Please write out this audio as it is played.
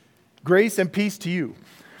Grace and peace to you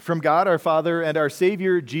from God our Father and our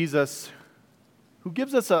Savior Jesus, who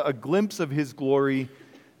gives us a glimpse of his glory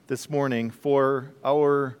this morning for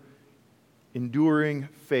our enduring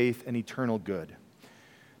faith and eternal good.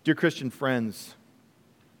 Dear Christian friends,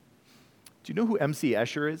 do you know who M.C.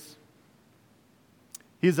 Escher is?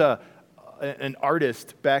 He's an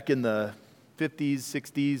artist back in the 50s,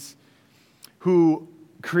 60s, who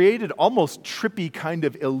created almost trippy kind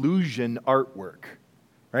of illusion artwork,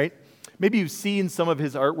 right? Maybe you've seen some of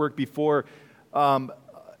his artwork before. A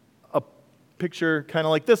picture kind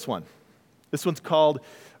of like this one. This one's called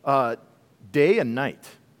Day and Night.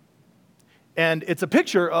 And it's a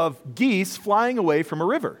picture of geese flying away from a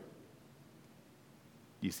river.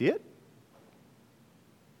 Do you see it?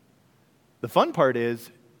 The fun part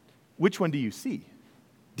is, which one do you see?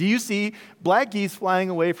 Do you see black geese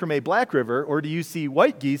flying away from a black river, or do you see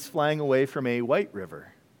white geese flying away from a white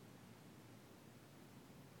river?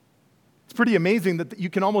 It's pretty amazing that you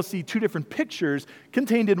can almost see two different pictures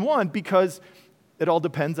contained in one because it all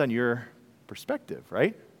depends on your perspective,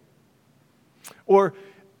 right? Or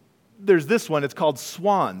there's this one, it's called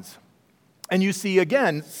Swans. And you see,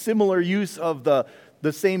 again, similar use of the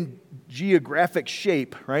same geographic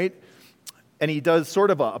shape, right? And he does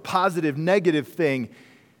sort of a positive, negative thing.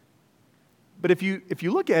 But if you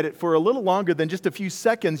look at it for a little longer than just a few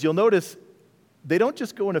seconds, you'll notice they don't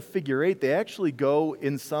just go in a figure eight, they actually go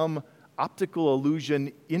in some optical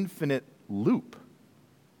illusion infinite loop,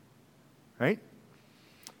 right?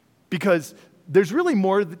 Because there's really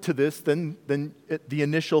more to this than at the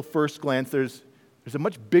initial first glance. There's a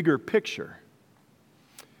much bigger picture.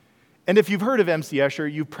 And if you've heard of M.C.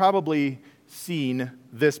 Escher, you've probably seen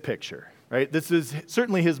this picture, right? This is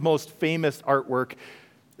certainly his most famous artwork.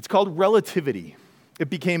 It's called Relativity.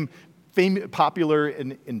 It became popular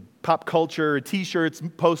in pop culture, T-shirts,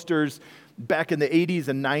 posters, back in the 80s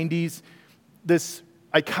and 90s. This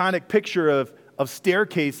iconic picture of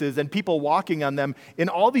staircases and people walking on them in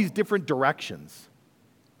all these different directions.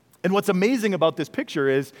 And what's amazing about this picture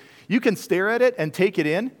is you can stare at it and take it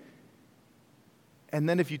in, and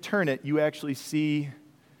then if you turn it, you actually see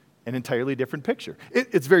an entirely different picture.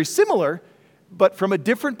 It's very similar, but from a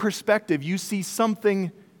different perspective, you see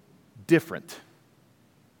something different.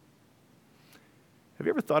 Have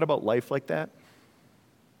you ever thought about life like that?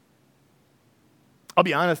 I'll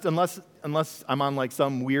be honest, unless I'm on like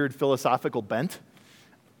some weird philosophical bent,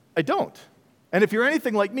 I don't. And if you're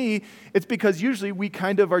anything like me, it's because usually we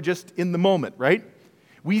kind of are just in the moment, right?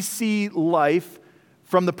 We see life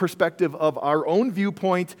from the perspective of our own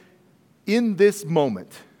viewpoint in this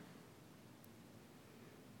moment.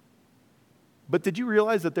 But did you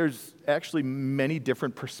realize that there's actually many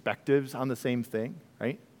different perspectives on the same thing,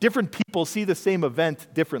 right? Different people see the same event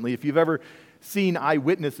differently. If you've ever seen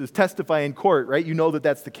eyewitnesses testify in court, right, you know that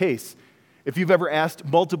that's the case. If you've ever asked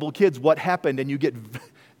multiple kids what happened and you get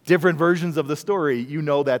different versions of the story, you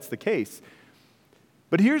know that's the case.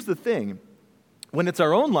 But here's the thing. When it's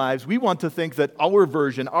our own lives, we want to think that our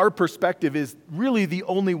version, our perspective is really the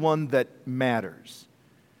only one that matters.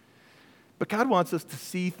 But God wants us to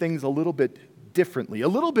see things a little bit differently, a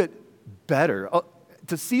little bit better,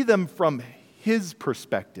 to see them from his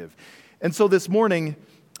perspective. And so this morning,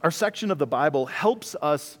 our section of the Bible helps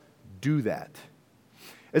us do that.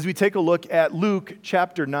 As we take a look at Luke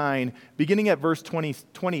chapter 9, beginning at verse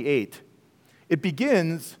 28, it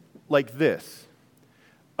begins like this.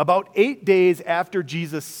 About 8 days after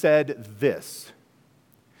Jesus said this.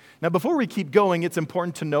 Now, before we keep going, it's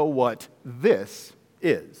important to know what this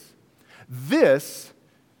is. This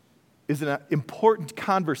is an important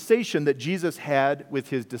conversation that Jesus had with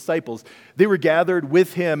his disciples. They were gathered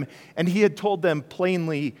with him, and he had told them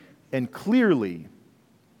plainly and clearly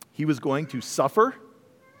he was going to suffer,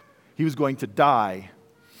 he was going to die,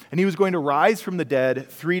 and he was going to rise from the dead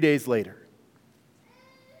 3 days later.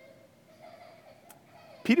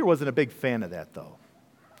 Peter wasn't a big fan of that, though.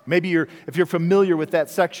 Maybe if you're familiar with that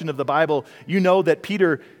section of the Bible, you know that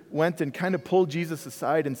Peter went and kind of pulled Jesus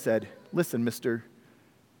aside and said, "Listen, mister,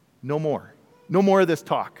 no more. No more of this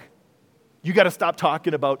talk. You got to stop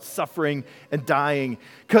talking about suffering and dying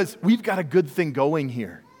because we've got a good thing going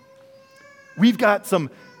here. We've got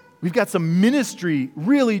some ministry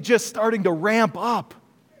really just starting to ramp up.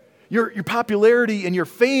 Your popularity and your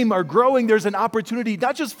fame are growing. There's an opportunity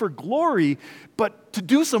not just for glory, but to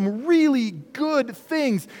do some really good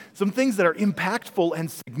things, some things that are impactful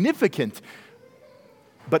and significant,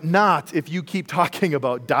 but not if you keep talking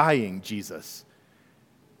about dying, Jesus.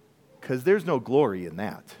 Because there's no glory in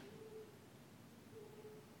that."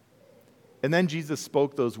 And then Jesus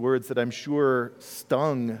spoke those words that I'm sure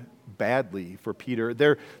stung badly for Peter.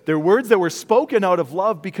 They're words that were spoken out of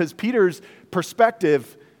love because Peter's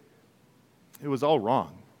perspective, it was all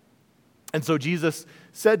wrong. And so Jesus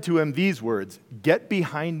said to him these words, "Get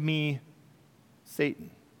behind me, Satan.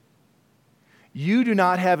 You do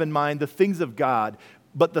not have in mind the things of God,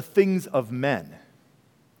 but the things of men."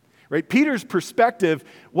 Right? Peter's perspective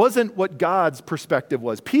wasn't what God's perspective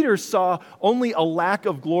was. Peter saw only a lack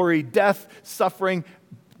of glory, death, suffering.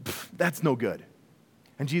 That's no good.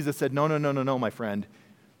 And Jesus said, no, my friend.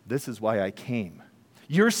 This is why I came.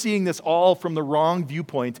 You're seeing this all from the wrong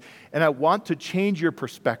viewpoint, and I want to change your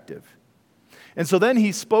perspective. And so then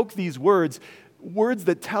he spoke these words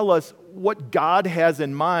that tell us what God has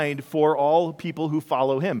in mind for all people who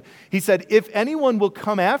follow him. He said, "If anyone will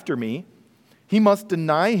come after me, he must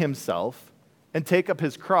deny himself and take up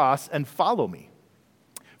his cross and follow me.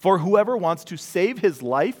 For whoever wants to save his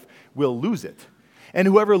life will lose it, and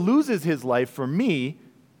whoever loses his life for me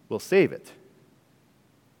will save it."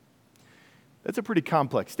 That's a pretty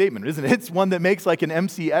complex statement, isn't it? It's one that makes like an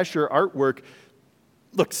M.C. Escher artwork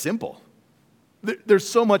look simple. There's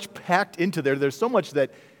so much packed into there. There's so much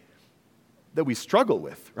that we struggle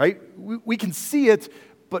with, right? We can see it,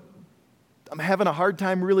 but I'm having a hard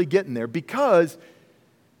time really getting there because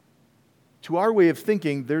to our way of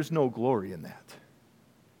thinking, there's no glory in that.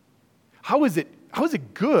 How is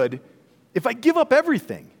it good if I give up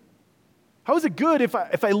everything? How is it good if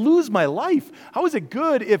I lose my life? How is it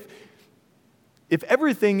good if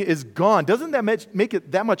everything is gone? Doesn't that make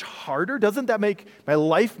it that much harder? Doesn't that make my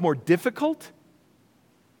life more difficult?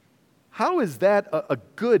 How is that a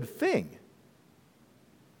good thing?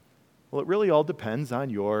 Well, it really all depends on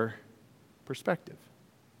your perspective.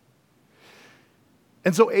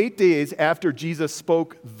 And so 8 days after Jesus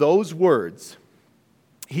spoke those words,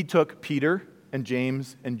 he took Peter and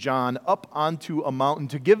James and John up onto a mountain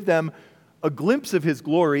to give them a glimpse of his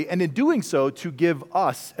glory, and in doing so, to give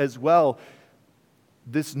us as well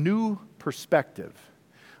this new perspective.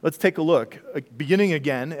 Let's take a look, beginning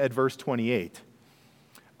again at verse 28.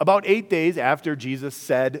 About 8 days after Jesus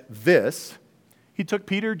said this, he took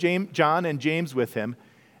Peter, John, and James with him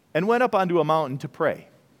and went up onto a mountain to pray.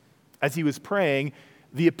 As he was praying,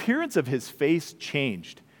 the appearance of his face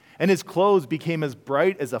changed, and his clothes became as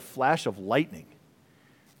bright as a flash of lightning.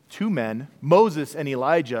 2 men, Moses and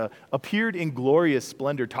Elijah, appeared in glorious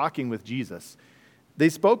splendor talking with Jesus. They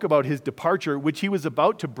spoke about his departure, which he was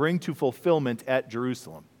about to bring to fulfillment at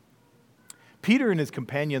Jerusalem. Peter and his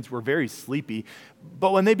companions were very sleepy,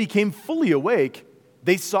 but when they became fully awake,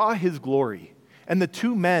 they saw his glory and the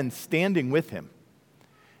 2 men standing with him.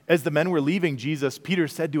 As the men were leaving Jesus, Peter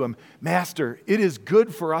said to him, "Master, it is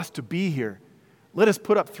good for us to be here. Let us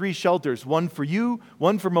put up 3 shelters, one for you,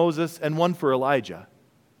 one for Moses, and one for Elijah."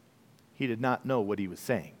 He did not know what he was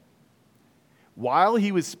saying. While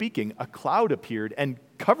he was speaking, a cloud appeared and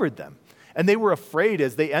covered them, and they were afraid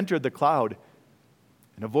as they entered the cloud.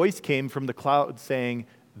 And a voice came from the cloud saying,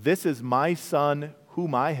 "This is my son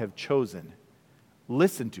whom I have chosen.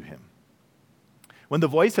 Listen to him." When the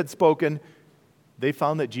voice had spoken, they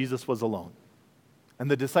found that Jesus was alone.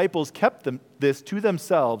 And the disciples kept this to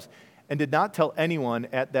themselves and did not tell anyone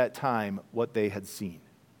at that time what they had seen.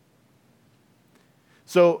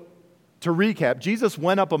 So, to recap, Jesus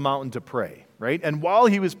went up a mountain to pray, right? And while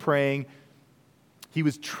he was praying, he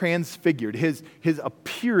was transfigured. His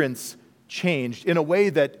appearance changed in a way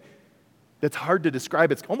that's hard to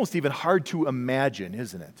describe. It's almost even hard to imagine,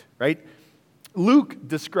 isn't it? Right? Luke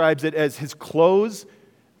describes it as his clothes,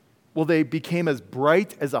 well, they became as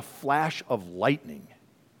bright as a flash of lightning.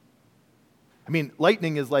 I mean,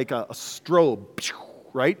 lightning is like a strobe,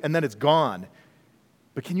 right? And then it's gone.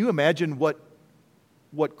 But can you imagine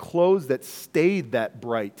what clothes that stayed that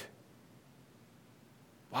bright?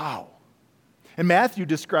 Wow. And Matthew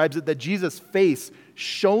describes it that Jesus' face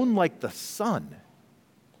shone like the sun.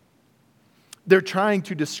 They're trying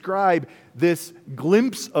to describe this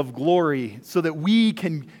glimpse of glory so that we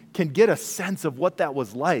can get a sense of what that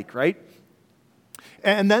was like, right?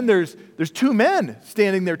 And then there's 2 men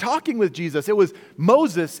standing there talking with Jesus. It was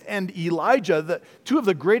Moses and Elijah, 2 of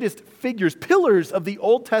the greatest figures, pillars of the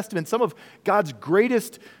Old Testament, some of God's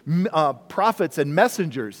greatest prophets and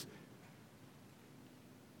messengers.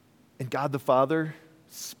 And God the Father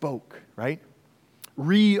spoke, right?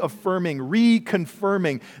 Reaffirming,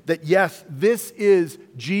 reconfirming that yes, this is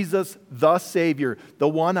Jesus the Savior, the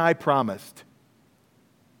one I promised.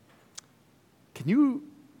 Can you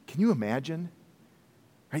imagine?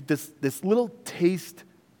 Right, this little taste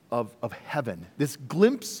of heaven, this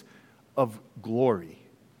glimpse of glory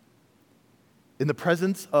in the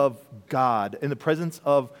presence of God, in the presence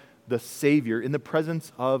of the Savior, in the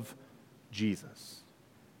presence of Jesus.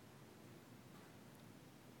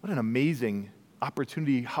 What an amazing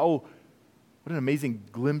opportunity. What an amazing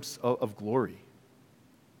glimpse of glory.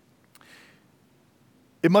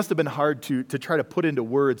 It must have been hard to try to put into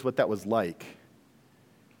words what that was like.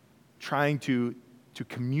 Trying to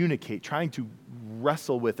communicate, trying to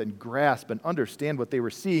wrestle with and grasp and understand what they were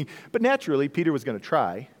seeing. But naturally, Peter was going to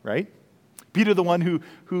try, right? Peter, the one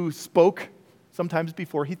who spoke sometimes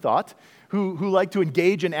before he thought, who liked to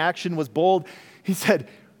engage in action, was bold. He said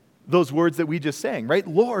those words that we just sang, right?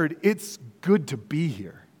 Lord, it's good to be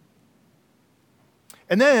here.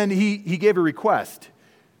 And then he gave a request.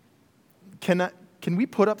 Can we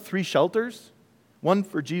put up 3 shelters? One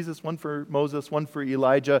for Jesus, one for Moses, one for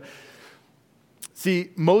Elijah.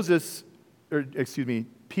 See,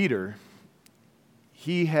 Peter,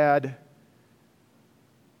 he had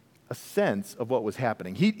a sense of what was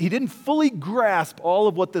happening. He didn't fully grasp all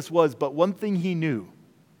of what this was, but one thing he knew.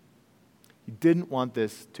 He didn't want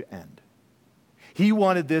this to end. He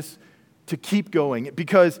wanted this to keep going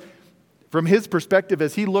because from his perspective,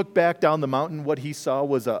 as he looked back down the mountain, what he saw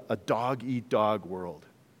was a dog-eat-dog world.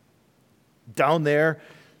 Down there,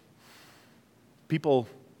 people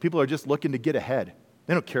are just looking to get ahead.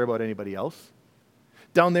 They don't care about anybody else.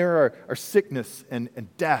 Down there are sickness and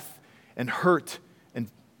death and hurt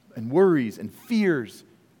and worries and fears.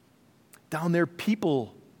 Down there,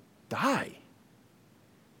 people die.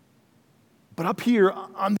 But up here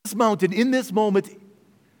on this mountain, in this moment,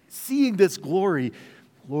 seeing this glory,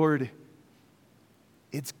 Lord,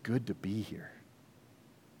 it's good to be here.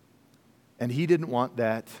 And he didn't want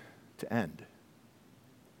that to end.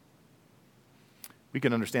 We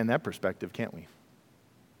can understand that perspective, can't we?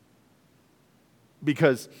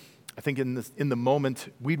 Because I think in the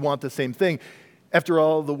moment, we'd want the same thing. After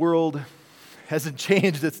all, the world hasn't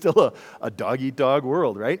changed. It's still a dog-eat-dog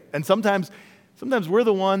world, right? And sometimes we're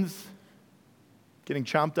the ones getting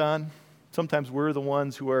chomped on. Sometimes we're the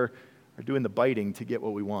ones who are doing the biting to get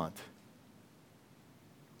what we want.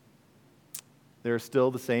 There are still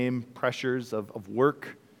the same pressures of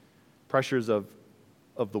work, pressures of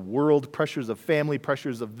the world, pressures of family,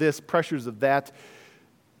 pressures of this, pressures of that.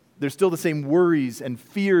 There's still the same worries and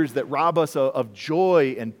fears that rob us of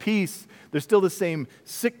joy and peace. There's still the same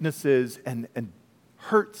sicknesses and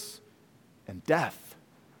hurts and death.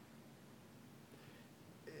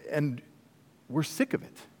 And we're sick of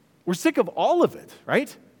it. We're sick of all of it,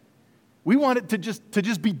 right? We want it to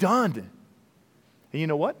just be done. And you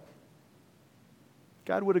know what?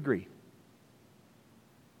 God would agree.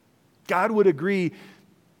 God would agree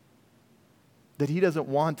that he doesn't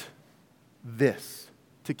want this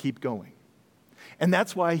to keep going. And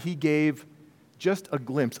that's why he gave just a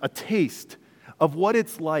glimpse, a taste of what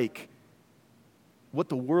it's like, what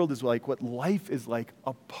the world is like, what life is like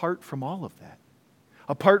apart from all of that.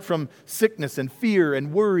 Apart from sickness and fear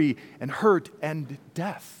and worry and hurt and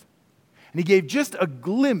death. And he gave just a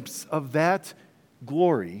glimpse of that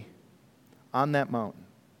glory on that mountain.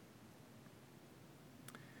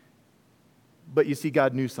 But you see,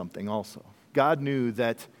 God knew something also. God knew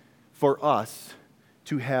that for us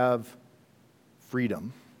to have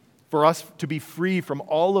freedom, for us to be free from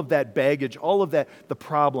all of that baggage, all of that, the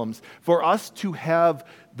problems, for us to have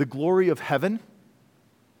the glory of heaven,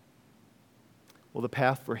 well, the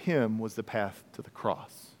path for him was the path to the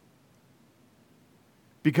cross.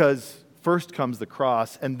 Because first comes the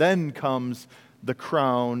cross, and then comes the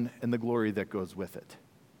crown and the glory that goes with it.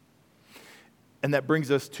 And that brings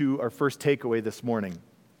us to our first takeaway this morning,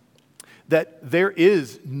 that there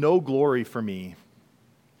is no glory for me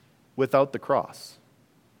without the cross.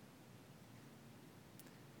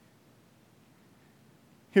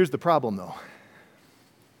 Here's the problem, though.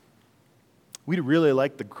 We'd really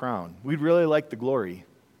like the crown. We'd really like the glory.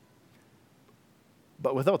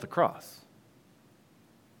 But without the cross.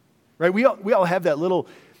 Right? We all have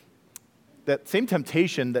that same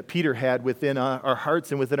temptation that Peter had within our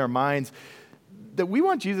hearts and within our minds, that we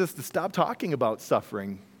want Jesus to stop talking about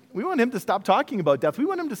suffering. We want him to stop talking about death. We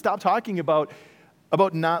want him to stop talking about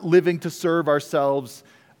not living to serve ourselves,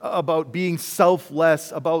 about being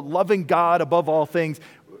selfless, about loving God above all things.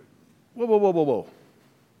 Whoa.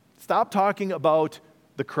 Stop talking about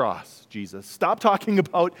the cross, Jesus. Stop talking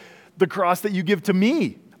about the cross that you give to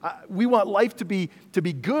me. We want life to be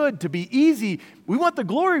good, to be easy. We want the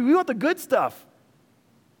glory. We want the good stuff.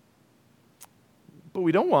 But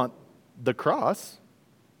we don't want the cross.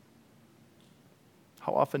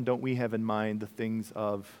 How often don't we have in mind the things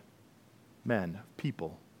of men,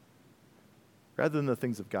 people, rather than the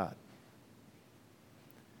things of God?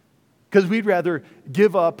 Because we'd rather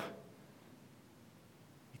give up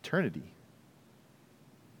eternity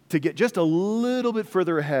to get just a little bit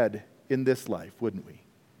further ahead in this life, wouldn't we?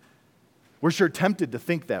 We're sure tempted to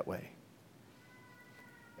think that way.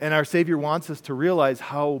 And our Savior wants us to realize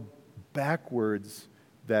how backwards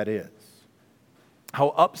that is. How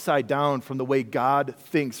upside down from the way God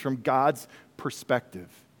thinks, from God's perspective.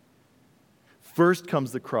 First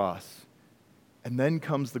comes the cross, and then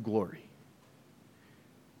comes the glory.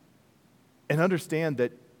 And understand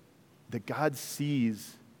that God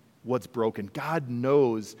sees what's broken. God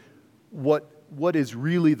knows what is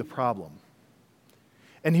really the problem.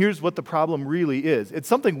 And here's what the problem really is. It's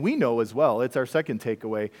something we know as well. It's our second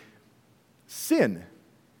takeaway. Sin.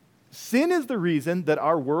 Sin is the reason that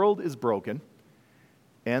our world is broken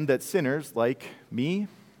and that sinners like me,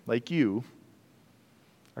 like you,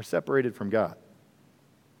 are separated from God.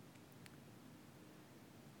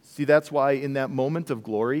 See, that's why in that moment of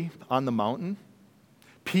glory on the mountain,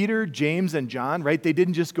 Peter, James, and John, right, they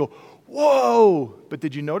didn't just go, whoa! But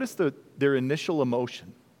did you notice their initial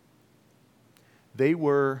emotion? They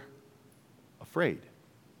were afraid.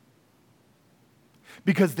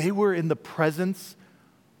 Because they were in the presence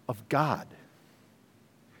of God.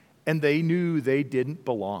 And they knew they didn't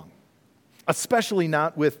belong. Especially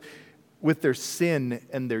not with their sin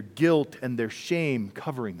and their guilt and their shame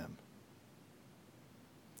covering them.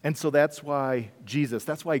 And so that's why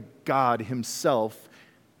God himself,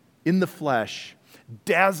 in the flesh,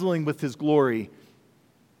 dazzling with his glory,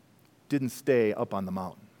 didn't stay up on the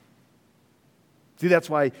mountain. See, that's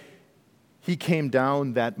why he came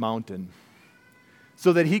down that mountain,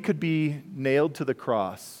 so that he could be nailed to the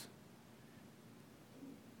cross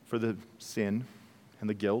for the sin and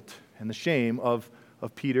the guilt and the shame of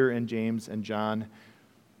Peter and James and John,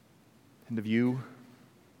 and of you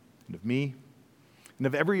and of me, and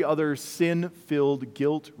of every other sin-filled,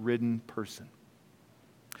 guilt-ridden person.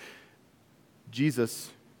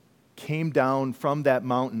 Jesus came down from that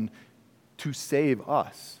mountain to save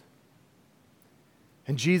us.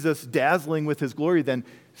 And Jesus, dazzling with his glory, then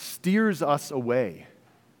steers us away.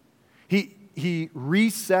 He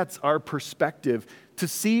resets our perspective to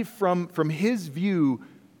see from his view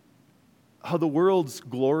how the world's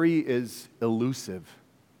glory is elusive,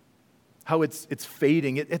 how it's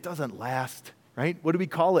fading. It doesn't last, right? What do we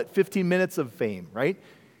call it? 15 minutes of fame, right?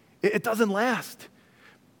 It doesn't last.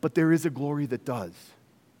 But there is a glory that does.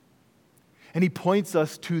 And he points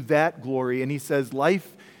us to that glory, and he says,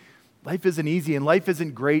 life isn't easy and life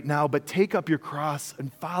isn't great now, but take up your cross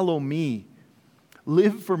and follow me.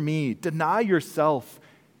 Live for me. Deny yourself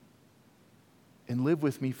and live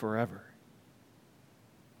with me forever.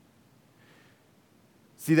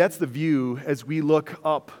 See, that's the view as we look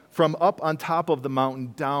up, from up on top of the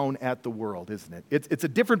mountain down at the world, isn't it? It's a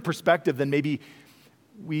different perspective than maybe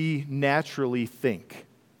we naturally think.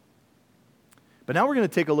 But now we're going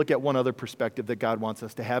to take a look at one other perspective that God wants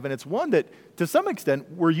us to have, and it's one that, to some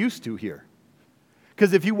extent, we're used to here.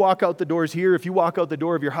 Because if you walk out the doors here, if you walk out the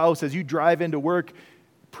door of your house as you drive into work,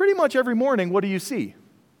 pretty much every morning, what do you see?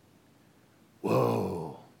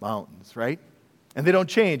 Whoa, mountains, right? And they don't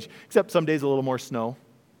change, except some days a little more snow,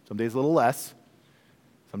 some days a little less,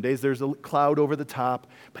 some days there's a cloud over the top.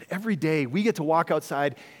 But every day we get to walk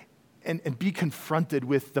outside and be confronted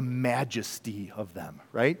with the majesty of them,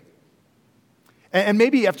 right? And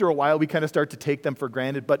maybe after a while we kind of start to take them for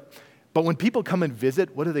granted, but when people come and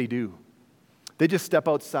visit, what do? They just step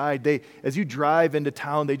outside. As you drive into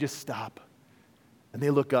town, they just stop and they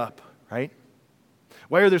look up, right?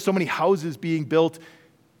 Why are there so many houses being built,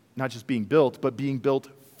 not just being built, but being built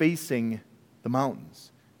facing the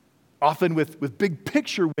mountains? Often with big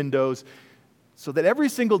picture windows, so that every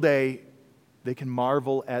single day they can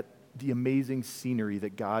marvel at the amazing scenery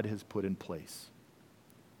that God has put in place.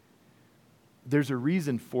 There's a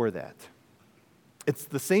reason for that. It's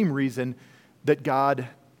the same reason that God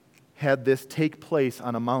had this take place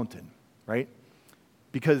on a mountain, right?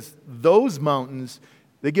 Because those mountains,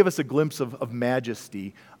 they give us a glimpse of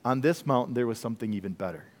majesty. On this mountain, there was something even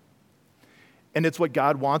better. And it's what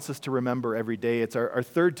God wants us to remember every day. It's our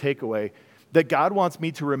third takeaway, that God wants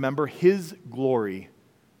me to remember his glory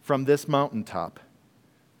from this mountaintop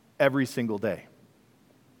every single day.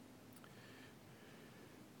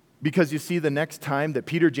 Because you see, the next time that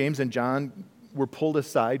Peter, James, and John were pulled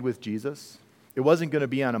aside with Jesus, it wasn't going to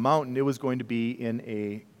be on a mountain, it was going to be in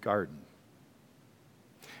a garden.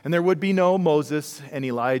 And there would be no Moses and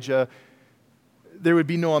Elijah, there would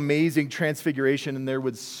be no amazing transfiguration, and there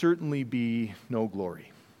would certainly be no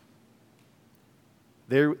glory.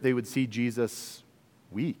 There they would see Jesus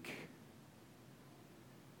weak,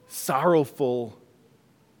 sorrowful,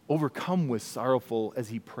 overcome with sorrowful as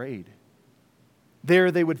he prayed.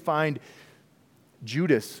 There they would find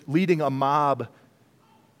Judas leading a mob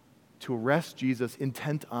to arrest Jesus,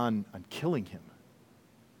 intent on killing him.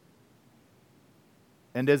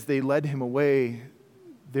 And as they led him away,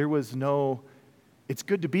 there was no, "It's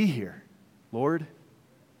good to be here, Lord."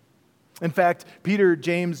 In fact, Peter,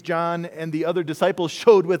 James, John, and the other disciples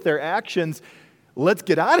showed with their actions, "Let's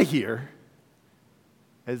get out of here,"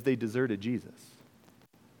 as they deserted Jesus.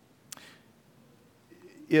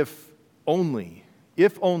 If only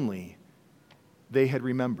they had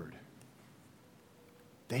remembered.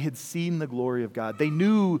 They had seen the glory of God. They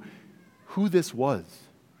knew who this was.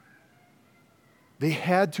 They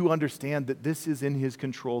had to understand that this is in His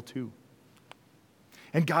control too.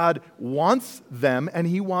 And God wants them, and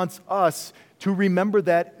He wants us to remember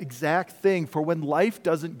that exact thing for when life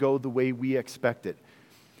doesn't go the way we expect it.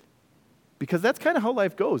 Because that's kind of how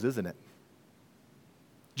life goes, isn't it?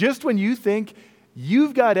 Just when you think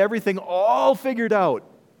you've got everything all figured out,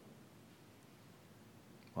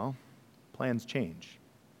 well, plans change.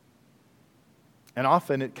 And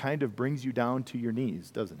often it kind of brings you down to your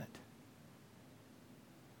knees, doesn't it?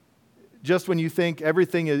 Just when you think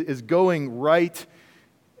everything is going right,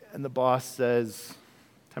 and the boss says,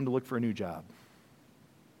 "Time to look for a new job."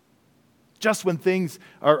 Just when things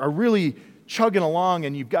are really chugging along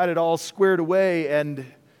and you've got it all squared away, and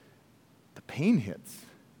the pain hits,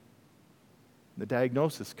 the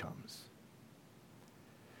diagnosis comes.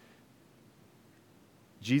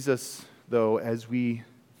 Jesus, though, as we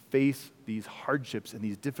face these hardships and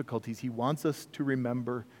these difficulties, He wants us to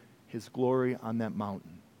remember His glory on that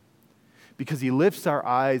mountain. Because He lifts our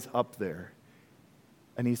eyes up there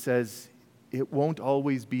and He says, it won't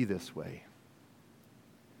always be this way.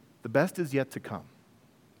 The best is yet to come.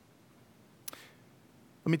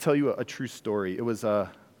 Let me tell you a true story. It's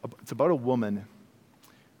about a woman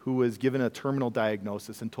who was given a terminal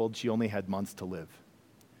diagnosis and told she only had months to live.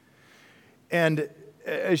 And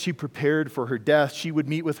as she prepared for her death, she would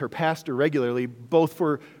meet with her pastor regularly, both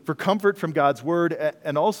for comfort from God's word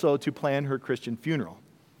and also to plan her Christian funeral.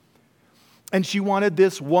 And she wanted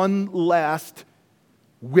this one last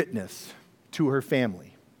witness to her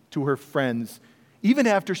family, to her friends, even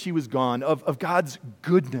after she was gone, of God's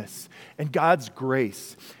goodness and God's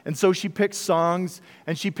grace. And so she picked songs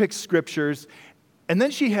and she picked scriptures, and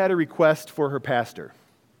then she had a request for her pastor.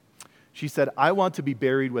 She said, "I want to be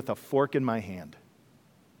buried with a fork in my hand."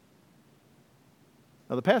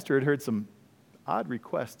 Now, the pastor had heard some odd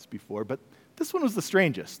requests before, but this one was the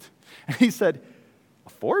strangest. And he said, "A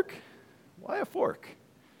fork? Why a fork?"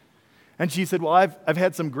 And she said, "Well, I've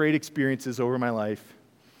had some great experiences over my life.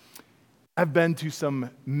 I've been to some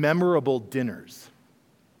memorable dinners.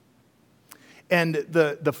 And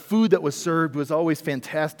the food that was served was always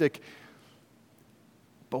fantastic.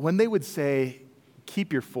 But when they would say,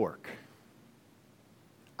 'Keep your fork,'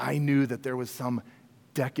 I knew that there was some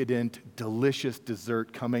decadent, delicious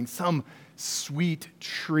dessert coming, some sweet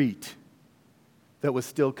treat that was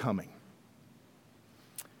still coming.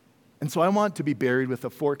 And so I want to be buried with a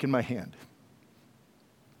fork in my hand.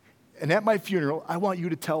 And at my funeral, I want you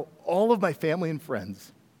to tell all of my family and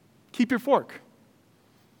friends, 'Keep your fork,'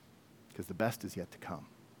 because the best is yet to come."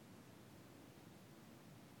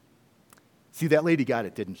 See, that lady got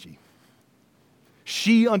it, didn't she?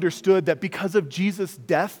 She understood that because of Jesus'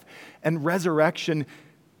 death and resurrection,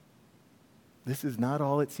 this is not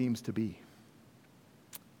all it seems to be,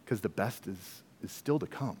 because the best is still to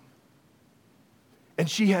come. And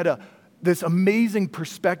she had this amazing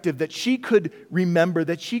perspective that she could remember,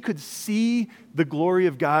 that she could see the glory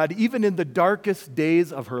of God even in the darkest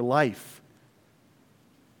days of her life.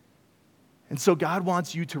 And so God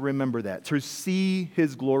wants you to remember that, to see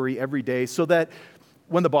His glory every day, so that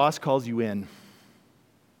when the boss calls you in,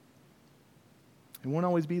 it won't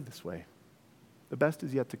always be this way. The best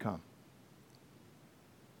is yet to come.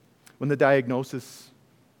 When the diagnosis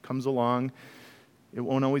comes along, it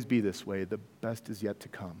won't always be this way. The best is yet to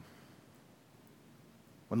come.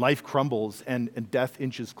 When life crumbles and death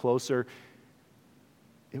inches closer,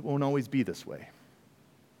 it won't always be this way.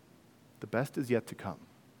 The best is yet to come.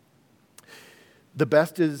 The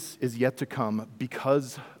best is yet to come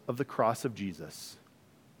because of the cross of Jesus.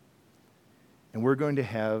 And we're going to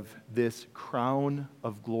have this crown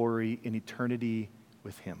of glory in eternity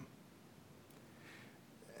with Him.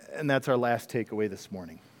 And that's our last takeaway this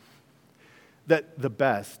morning. That the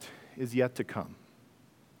best is yet to come.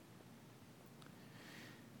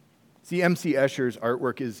 See, M.C. Escher's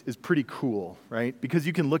artwork is pretty cool, right? Because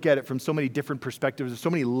you can look at it from so many different perspectives. There's so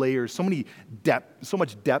many layers, so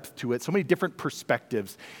much depth to it, so many different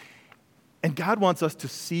perspectives. And God wants us to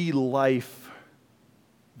see life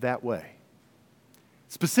that way.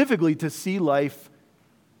 Specifically, to see life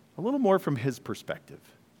a little more from His perspective.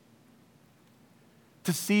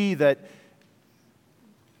 To see that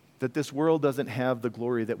this world doesn't have the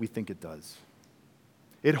glory that we think it does.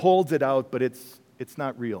 It holds it out, but it's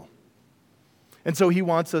not real. And so he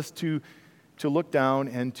wants us to look down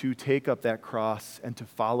and to take up that cross and to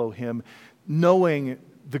follow him, knowing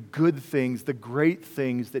the good things, the great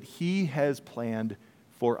things that he has planned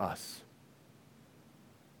for us.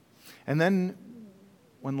 And then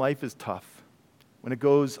when life is tough, when it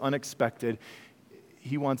goes unexpected,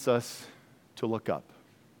 he wants us to look up,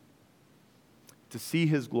 to see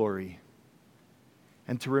his glory,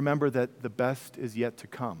 and to remember that the best is yet to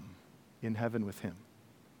come in heaven with him.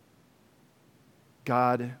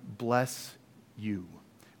 God bless you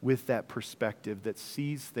with that perspective that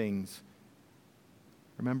sees things,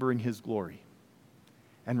 remembering his glory,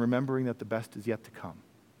 and remembering that the best is yet to come.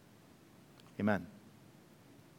 Amen.